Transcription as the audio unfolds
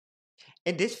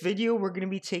In this video, we're going to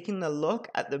be taking a look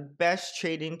at the best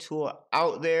trading tool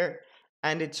out there,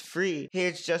 and it's free. Hey,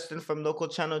 it's Justin from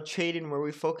Localchannel Trading, where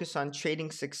we focus on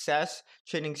trading success,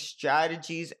 trading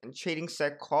strategies, and trading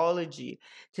psychology.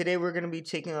 Today, we're going to be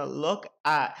taking a look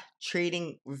at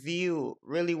Tradingview,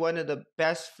 really one of the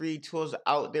best free tools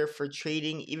out there for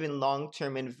trading, even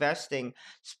long-term investing.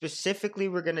 Specifically,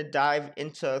 we're going to dive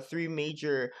into three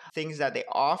major things that they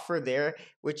offer there,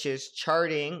 which is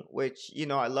charting, which,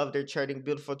 I love their charting,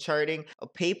 beautiful charting, a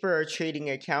paper or trading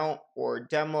account or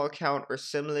demo account or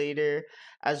simulator,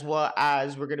 as well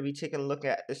as we're going to be taking a look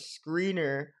at a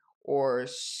screener or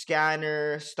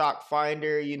scanner, stock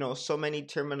finder, so many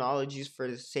terminologies for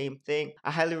the same thing.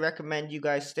 I highly recommend you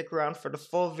guys stick around for the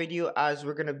full video, as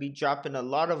we're going to be dropping a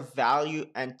lot of value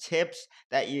and tips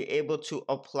that you're able to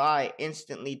apply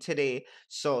instantly today.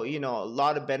 So, a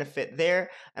lot of benefit there,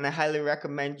 and I highly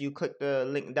recommend you click the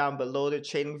link down below, the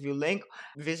Tradingview link.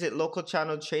 Visit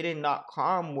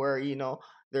localchanneltrading.com, where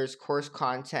there's course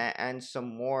content and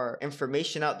some more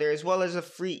information out there, as well as a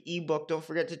free ebook. Don't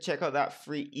forget to check out that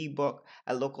free ebook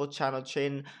at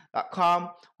localchanneltrading.com.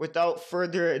 Without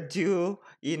further ado,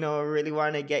 I really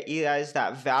want to get you guys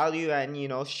that value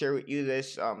and share with you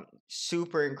this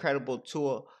super incredible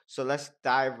tool. So let's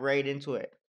dive right into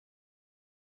it.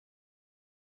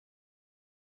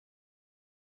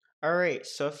 Alright,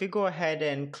 so if you go ahead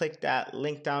and click that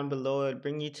link down below, it'll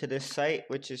bring you to this site,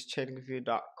 which is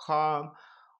tradingview.com.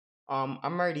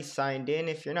 I'm already signed in.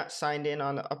 If you're not signed in,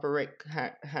 on the upper right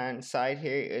hand side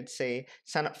here, it'd say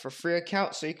sign up for free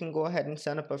account. So you can go ahead and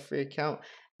sign up a free account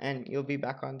and you'll be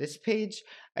back on this page.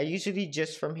 I usually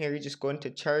just from here, you just go into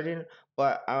charting,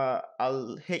 but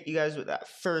I'll hit you guys with that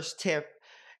first tip.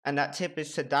 And that tip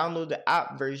is to download the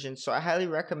app version. So I highly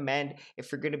recommend,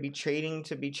 if you're going to be trading,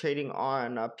 to be trading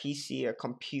on a PC, a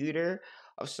computer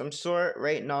of some sort,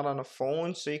 right? Not on a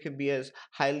phone, so you could be as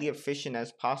highly efficient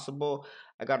as possible.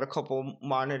 I got a couple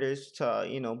monitors to,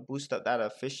 boost up that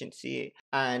efficiency.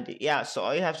 And yeah, so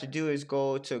all you have to do is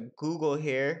go to Google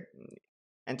here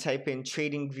and type in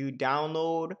Tradingview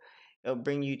download. It'll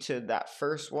bring you to that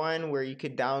first one where you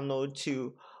could download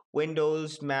to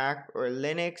Windows, Mac, or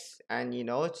Linux, and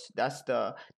that's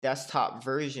the desktop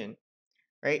version,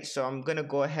 right? So I'm gonna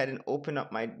go ahead and open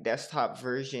up my desktop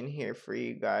version here for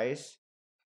you guys.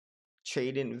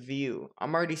 Tradingview.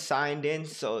 I'm already signed in,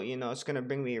 so it's gonna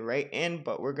bring me right in,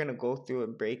 but we're gonna go through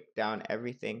and break down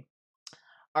everything.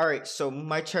 All right, so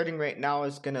my charting right now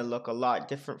is gonna look a lot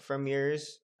different from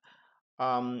yours.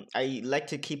 I like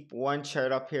to keep one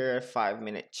chart up here, a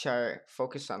 5-minute chart,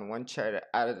 focus on one chart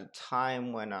at a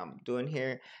time when I'm doing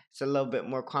here. It's a little bit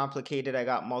more complicated. I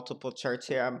got multiple charts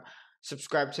here. I'm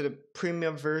subscribed to the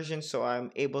premium version, so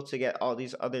I'm able to get all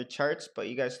these other charts, but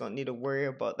you guys don't need to worry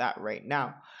about that right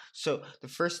now. So the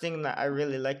first thing that I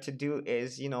really like to do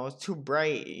is, it's too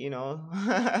bright,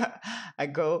 I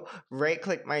go right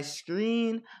click my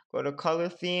screen, go to color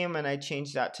theme, and I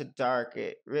change that to dark.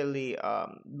 It really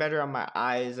better on my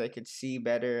eyes. I could see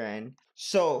better. And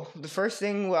so the first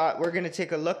thing we're going to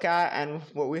take a look at, and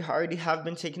what we already have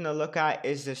been taking a look at,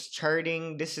 is this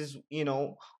charting. This is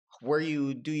where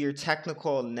you do your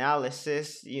technical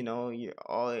analysis,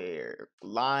 all your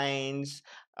lines.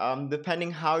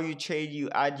 Depending how you trade, you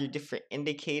add your different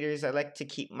indicators. I like to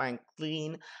keep mine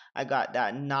clean. I got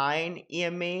that 9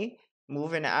 EMA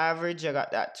moving average, I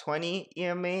got that 20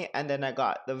 EMA, and then I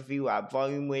got the VWAP,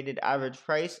 volume weighted average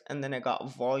price, and then I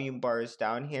got volume bars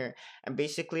down here. And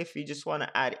basically, if you just want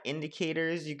to add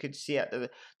indicators, you could see at the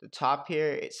top here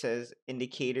it says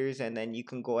indicators, and then you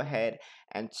can go ahead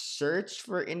and search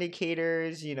for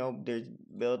indicators. There's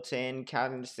built-in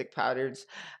candlestick patterns.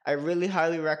 I really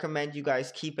highly recommend you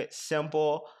guys keep it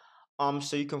simple,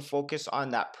 so you can focus on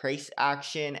that price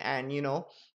action, and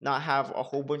not have a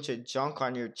whole bunch of junk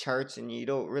on your charts and you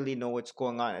don't really know what's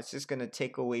going on. It's just going to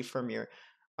take away from your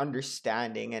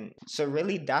understanding. And so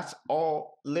really, that's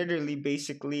all literally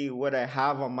basically what I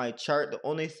have on my chart. The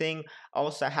only thing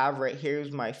else I have right here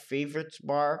is my favorites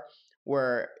bar,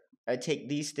 where I take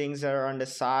these things that are on the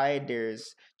side.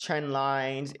 There's trend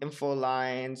lines, info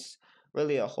lines,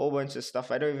 really a whole bunch of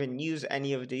stuff. I don't even use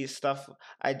any of these stuff.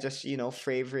 I just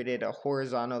favorited a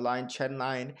horizontal line, trend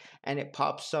line, and it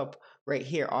pops up right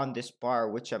here on this bar,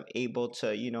 which I'm able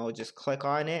to just click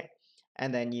on it,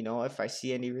 and then if I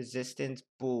see any resistance,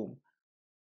 boom,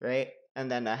 right? And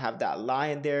then I have that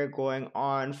line there going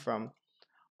on from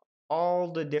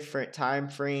all the different time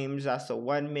frames. That's a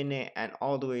 1 minute, and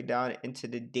all the way down into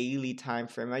the daily time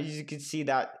frame. As you can see,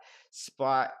 that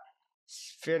spot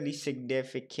is fairly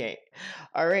significant.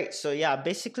 All right, so yeah,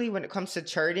 basically when it comes to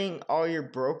charting, all your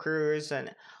brokers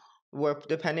and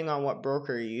depending on what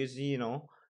broker you use,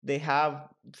 they have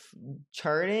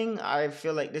charting. I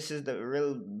feel like this is the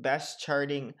real best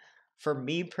charting for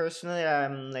me personally.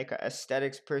 I'm like an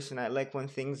aesthetics person. I like when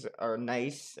things are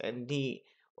nice and neat,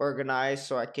 organized,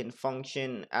 so I can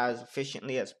function as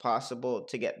efficiently as possible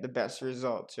to get the best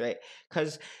results, right?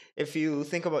 Because if you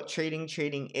think about trading,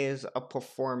 trading is a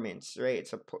performance, right?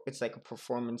 It's like a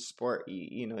performance sport.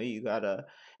 You know, you gotta,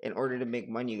 in order to make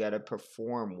money, you gotta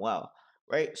perform well,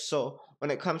 right? So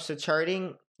when it comes to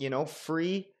charting, you know,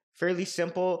 free, fairly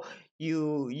simple.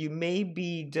 You may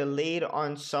be delayed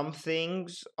on some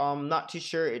things. Not too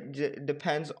sure. It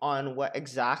depends on what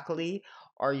exactly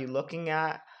are you looking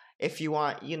at. If you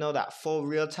want, you know, that full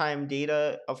real-time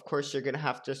data, of course you're gonna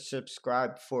have to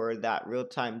subscribe for that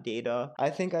real-time data. I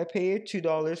think I paid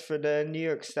 $2 for the New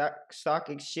York Stock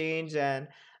Exchange, and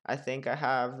I think I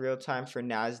have real time for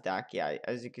NASDAQ. Yeah,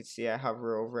 as you can see, I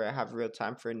hover over. I have real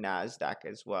time for NASDAQ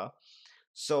as well.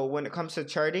 So when it comes to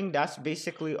charting, that's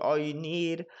basically all you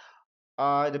need.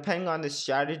 Depending on the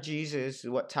strategies is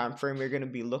what time frame you're going to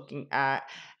be looking at.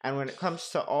 And when it comes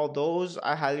to all those,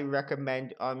 I highly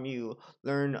recommend you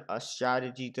learn a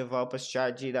strategy, develop a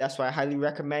strategy. That's why I highly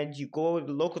recommend you go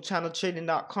to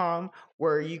localchanneltrading.com,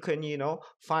 where you can, you know,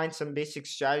 find some basic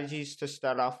strategies to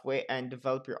start off with and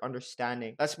develop your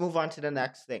understanding. Let's move on to the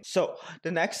next thing. So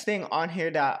the next thing on here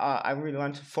that I really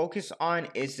want to focus on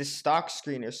is the stock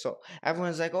screener. So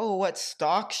everyone's like, oh, what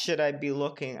stock should I be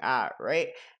looking at, right?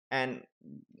 And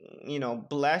you know,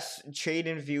 bless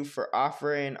Tradingview for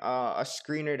offering a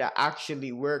screener that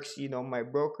actually works. You know, my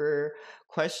broker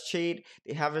Quest Trade,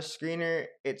 they have a screener.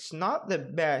 It's not the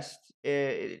best.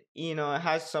 You know, it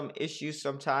has some issues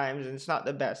sometimes, and it's not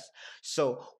the best.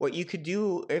 So what you could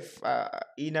do if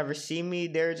you never see me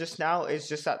there just now is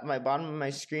just at my bottom of my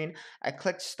screen. I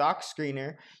clicked stock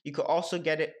screener. You could also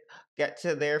get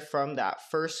to there from that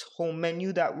first home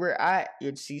menu that we're at.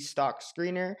 You'd see stock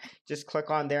screener. Just click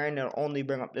on there and it'll only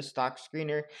bring up the stock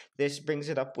screener. This brings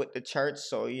it up with the charts,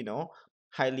 so you know,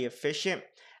 highly efficient.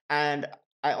 And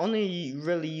I only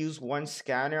really use one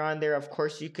scanner on there. Of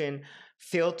course, you can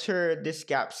filter this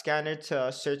gap scanner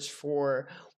to search for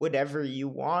whatever you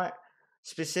want.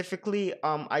 Specifically,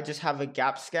 I just have a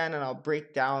gap scan, and I'll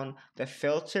break down the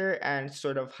filter and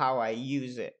sort of how I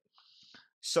use it.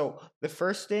 So the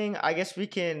first thing, I guess we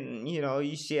can, you know,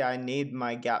 you see I named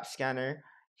my gap scanner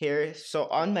here. So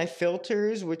on my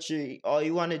filters, all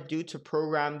you want to do to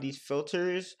program these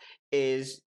filters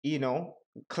is, you know,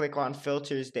 click on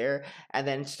filters there and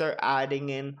then start adding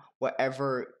in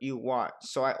whatever you want.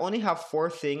 So I only have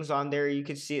 4 things on there. You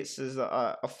can see it says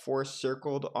a 4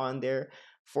 circled on there.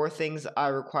 4 things I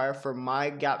require for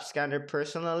my gap scanner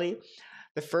personally.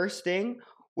 The first thing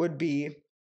would be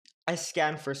I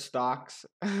scan for stocks,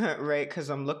 right? Because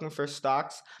I'm looking for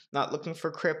stocks, not looking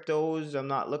for cryptos. I'm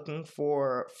not looking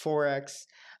for Forex.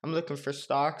 I'm looking for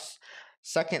stocks.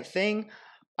 Second thing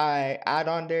I add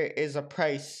on there is a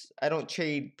price. I don't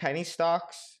trade penny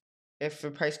stocks. If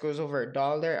the price goes over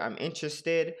 $1, I'm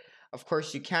interested. Of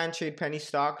course, you can trade penny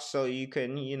stocks, so you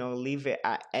can, you know, leave it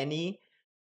at any,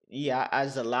 yeah,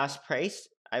 as the last price.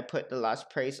 I put the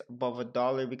last price above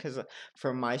 $1 because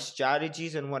for my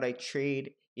strategies and what I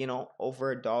trade, you know,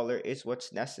 over $1 is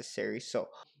what's necessary. So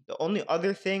the only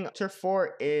other thing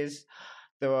for is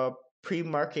the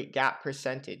pre-market gap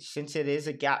percentage. Since it is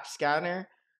a gap scanner,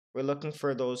 we're looking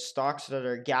for those stocks that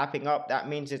are gapping up. That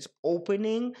means it's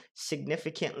opening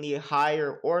significantly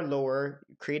higher or lower,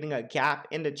 creating a gap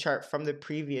in the chart from the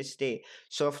previous day.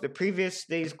 So if the previous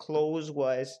day's close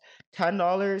was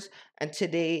 $10 and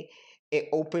today it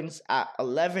opens at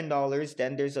 $11,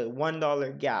 then there's a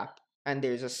 $1 gap, and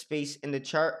there's a space in the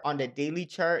chart. On the daily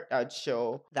chart that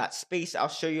show that space. I'll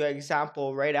show you an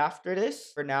example right after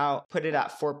this. For now, put it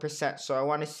at 4%. So I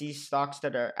want to see stocks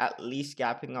that are at least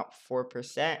gapping up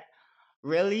 4%.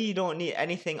 Really, you don't need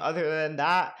anything other than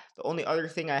that. The only other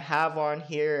thing I have on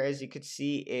here, as you could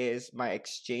see, is my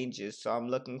exchanges. So I'm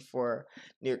looking for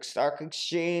New York Stock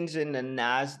Exchange and the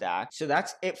NASDAQ. So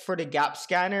that's it for the gap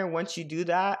scanner. Once you do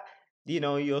that, you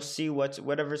know, you'll see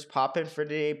whatever's popping for the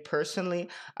day. Personally,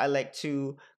 I like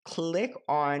to click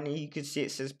on, you can see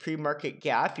it says pre-market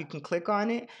gap. You can click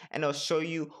on it and it'll show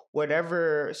you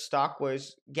whatever stock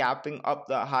was gapping up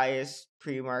the highest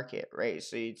pre-market, right?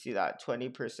 So you'd see that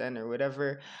 20% or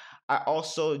whatever. I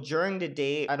also, during the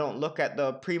day, I don't look at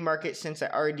the pre-market since I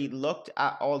already looked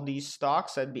at all these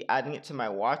stocks. I'd be adding it to my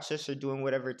watch list or doing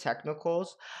whatever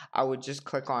technicals. I would just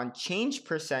click on change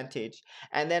percentage,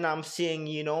 and then I'm seeing,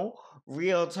 you know,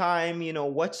 real time, you know,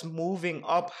 what's moving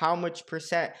up, how much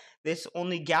percent. this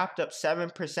only gapped up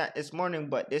 7% this morning,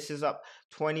 but this is up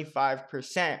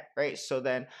 25%, right? So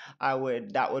then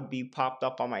that would be popped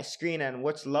up on my screen. And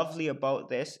what's lovely about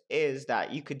this is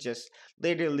that you could just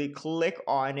literally click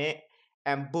on it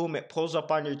and boom, it pulls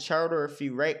up on your chart. Or if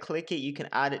you right click it, you can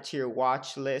add it to your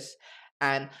watch list.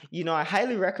 And I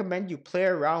highly recommend you play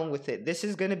around with it. This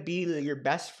is going to be your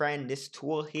best friend. This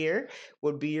tool here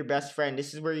would be your best friend.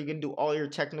 This is where you can do all your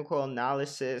technical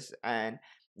analysis, and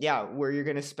yeah, where you're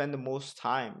going to spend the most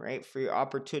time, right? For your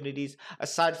opportunities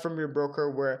aside from your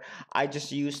broker, where I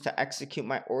just use to execute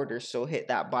my orders. So hit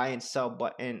that buy and sell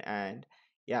button, and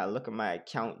yeah, look at my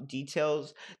account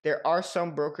details. There are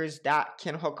some brokers that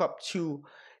can hook up to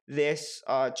this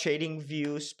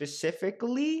Tradingview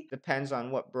specifically. Depends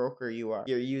on what broker you're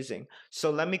using.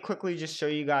 So let me quickly just show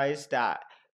you guys that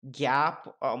gap,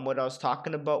 what I was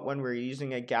talking about when we're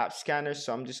using a gap scanner.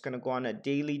 So I'm just going to go on a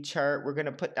daily chart. We're going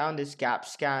to put down this gap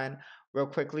scan real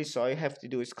quickly. So all you have to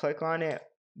do is click on it.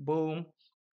 Boom.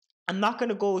 I'm not going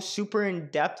to go super in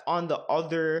depth on the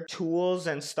other tools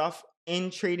and stuff in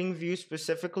TradingView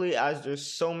specifically, as there's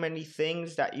so many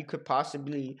things that you could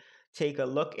possibly take a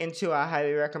look into. I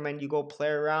highly recommend you go play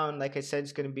around. Like I said,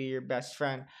 it's going to be your best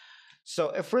friend.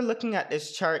 So if we're looking at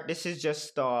this chart, this is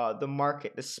just the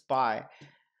market, the SPY,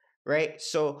 right?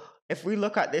 So if we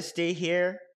look at this day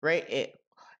here, right,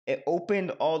 it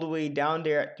opened all the way down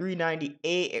there at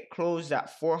 398. It closed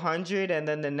at 400, and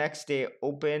then the next day it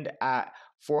opened at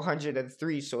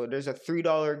 403. So there's a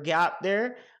 $3 gap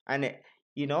there, and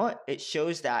it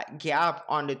shows that gap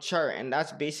on the chart, and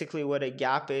that's basically what a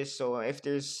gap is. So if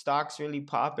there's stocks really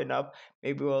popping up,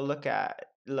 maybe we'll look at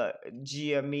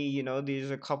GME.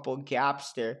 There's a couple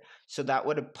gaps there, so that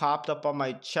would have popped up on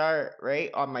my chart,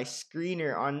 right, on my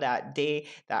screener on that day,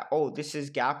 that, oh, this is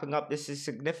gapping up, this is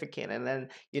significant, and then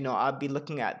I'll be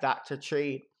looking at that to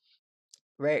trade,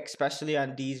 right? Especially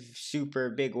on these super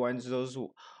big ones, those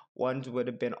ones would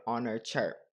have been on our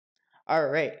chart. All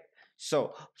right,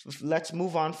 so let's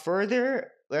move on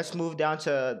further. Let's move down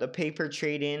to the paper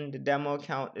trading, the demo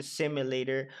account, the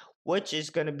simulator, which is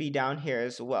going to be down here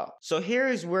as well. So here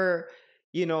is where,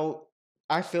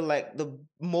 I feel like the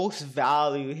most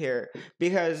value here,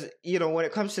 because, when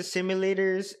it comes to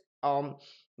simulators,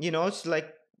 it's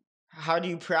like, how do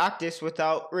you practice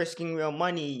without risking real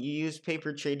money? You use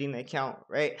paper trading account,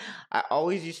 right? I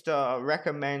always used to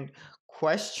recommend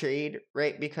Quest Trade,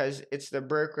 right? Because it's the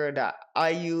broker that I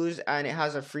use and it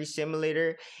has a free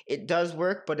simulator. It does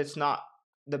work, but it's not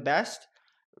the best.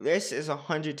 This is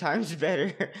 100 times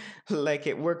better. Like,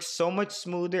 it works so much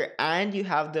smoother, and you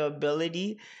have the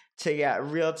ability to get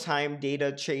real-time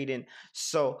data trading.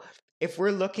 So if we're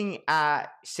looking at,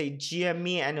 say,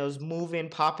 GME, and it was moving,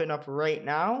 popping up right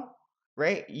now,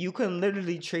 right? You can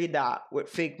literally trade that with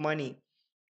fake money.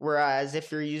 Whereas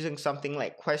if you're using something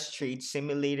like Quest Trade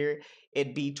Simulator,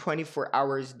 it'd be 24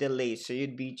 hours delay. So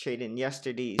you'd be trading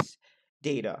yesterday's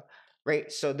data,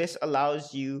 right? So this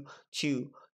allows you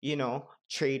to,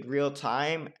 trade real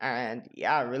time, and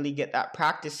yeah, really get that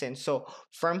practice in. So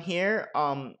from here,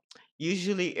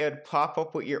 usually it'd pop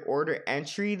up with your order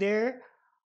entry there.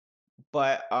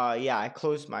 But yeah, I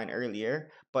closed mine earlier.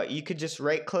 But you could just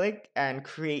right click and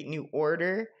create new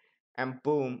order, and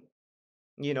boom,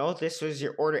 this was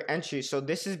your order entry. So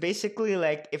this is basically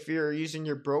like if you're using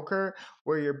your broker,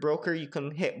 where your broker, you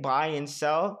can hit buy and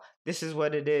sell. This is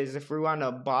what it is. If we want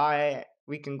to buy,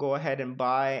 we can go ahead and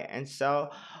buy and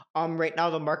sell. Right now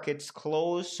the market's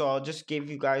closed, so I'll just give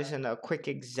you guys a quick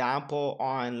example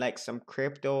on like some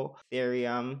crypto,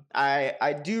 Ethereum.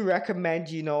 I do recommend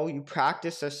you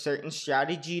practice a certain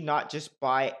strategy, not just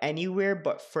buy anywhere.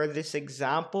 But for this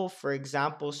example, for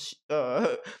example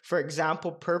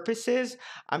purposes,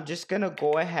 I'm just gonna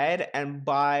go ahead and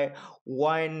buy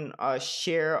one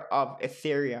share of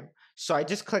Ethereum. So I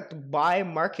just clicked buy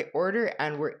market order,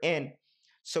 and we're in.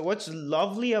 So what's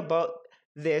lovely about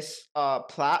this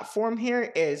platform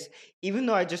here is, even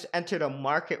though I just entered a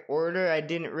market order, I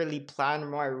didn't really plan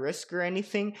my risk or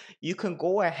anything, you can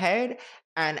go ahead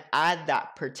and add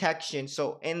that protection.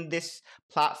 So in this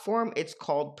platform, it's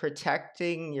called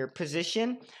protecting your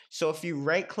position. So if you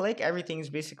right click, everything's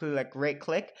basically like right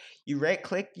click. You right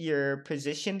click your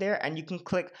position there, and you can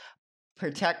click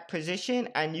protect position,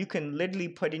 and you can literally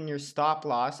put in your stop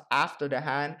loss after the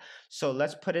hand. So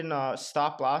let's put in a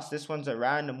stop loss. This one's a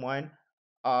random one.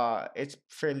 It's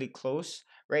fairly close,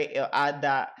 right? It'll add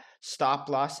that stop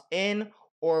loss in,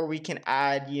 or we can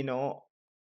add,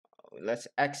 let's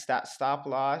X that stop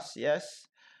loss. Yes.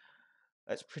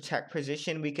 Let's protect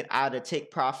position. We can add a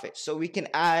take profit. So we can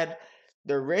add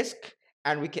the risk,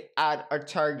 and we can add our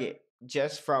target.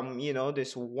 just from, you know,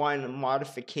 this one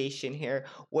modification here,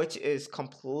 which is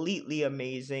completely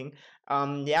amazing.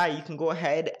 Yeah, you can go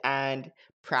ahead and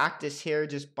practice here,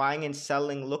 just buying and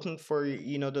selling, looking for,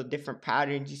 you know, the different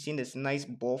patterns. You seen this nice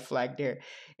bull flag there.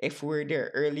 If we are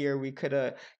there earlier, we could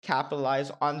have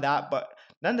capitalized on that, but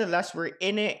nonetheless, we're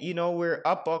in it. You know, we're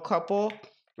up a couple,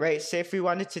 right? Say if we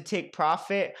wanted to take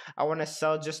profit, I want to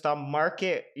sell just on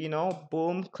market, you know,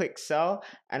 boom, click sell,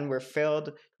 and we're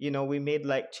filled. You know, we made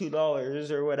like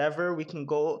 $2 or whatever. We can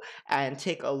go and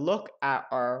take a look at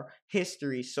our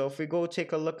history. So if we go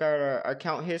take a look at our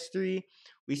account history,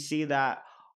 we see that,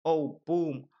 oh,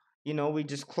 boom, you know, we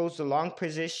just closed a long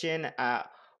position at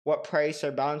what price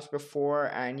our balance before,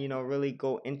 and, you know, really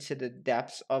go into the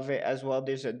depths of it as well.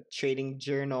 There's a trading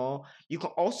journal. You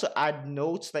can also add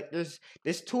notes. Like,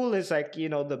 this tool is like, you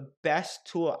know, the best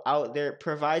tool out there. It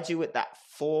provides you with that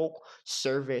full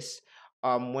service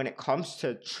when it comes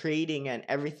to trading, and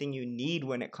everything you need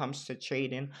when it comes to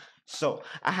trading. So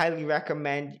I highly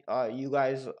recommend you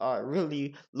guys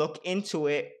really look into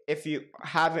it. If you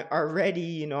haven't already,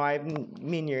 you know, I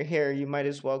mean, you're here, you might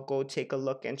as well go take a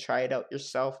look and try it out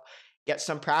yourself. Get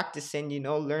some practice in, you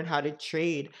know, learn how to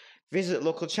trade. Visit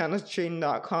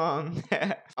localchanneltrading.com.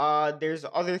 There's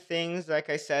other things, like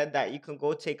I said, that you can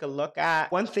go take a look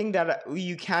at. One thing that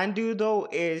you can do though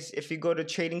is, if you go to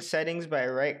trading settings by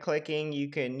right clicking, you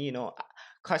can, you know,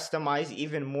 customize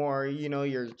even more, you know,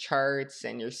 your charts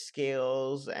and your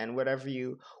scales and whatever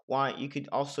you want. You could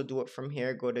also do it from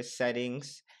here. Go to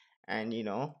settings, and, you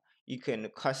know, you can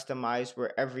customize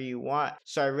wherever you want.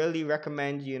 So I really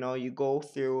recommend, you know, you go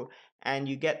through and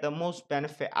you get the most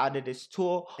benefit out of this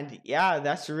tool. And yeah,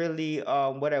 that's really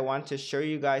what I want to show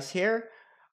you guys here.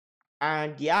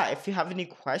 And yeah, if you have any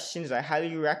questions, I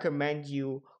highly recommend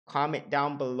you comment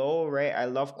down below, right? I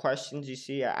love questions. You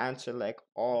see, I answer like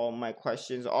all my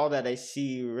questions, all that I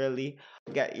see, really.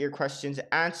 Get your questions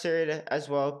answered as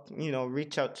well. You know,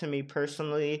 reach out to me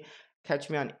personally.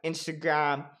 Catch me on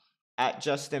Instagram at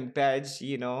Justin Beds,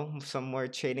 you know, some more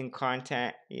trading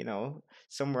content, you know,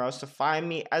 somewhere else to find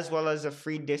me, as well as a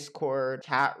free Discord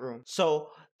chat room. So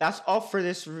that's all for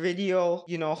this video.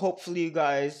 You know, hopefully you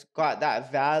guys got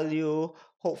that value.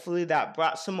 Hopefully that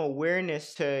brought some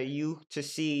awareness to you to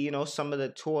see, you know, some of the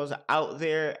tools out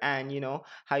there, and, you know,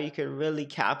 how you can really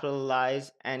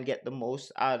capitalize and get the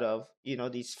most out of, you know,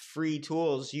 these free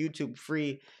tools. YouTube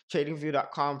free,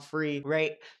 tradingview.com free,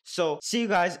 right? So see you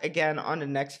guys again on the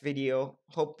next video.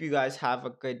 Hope you guys have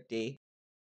a good day.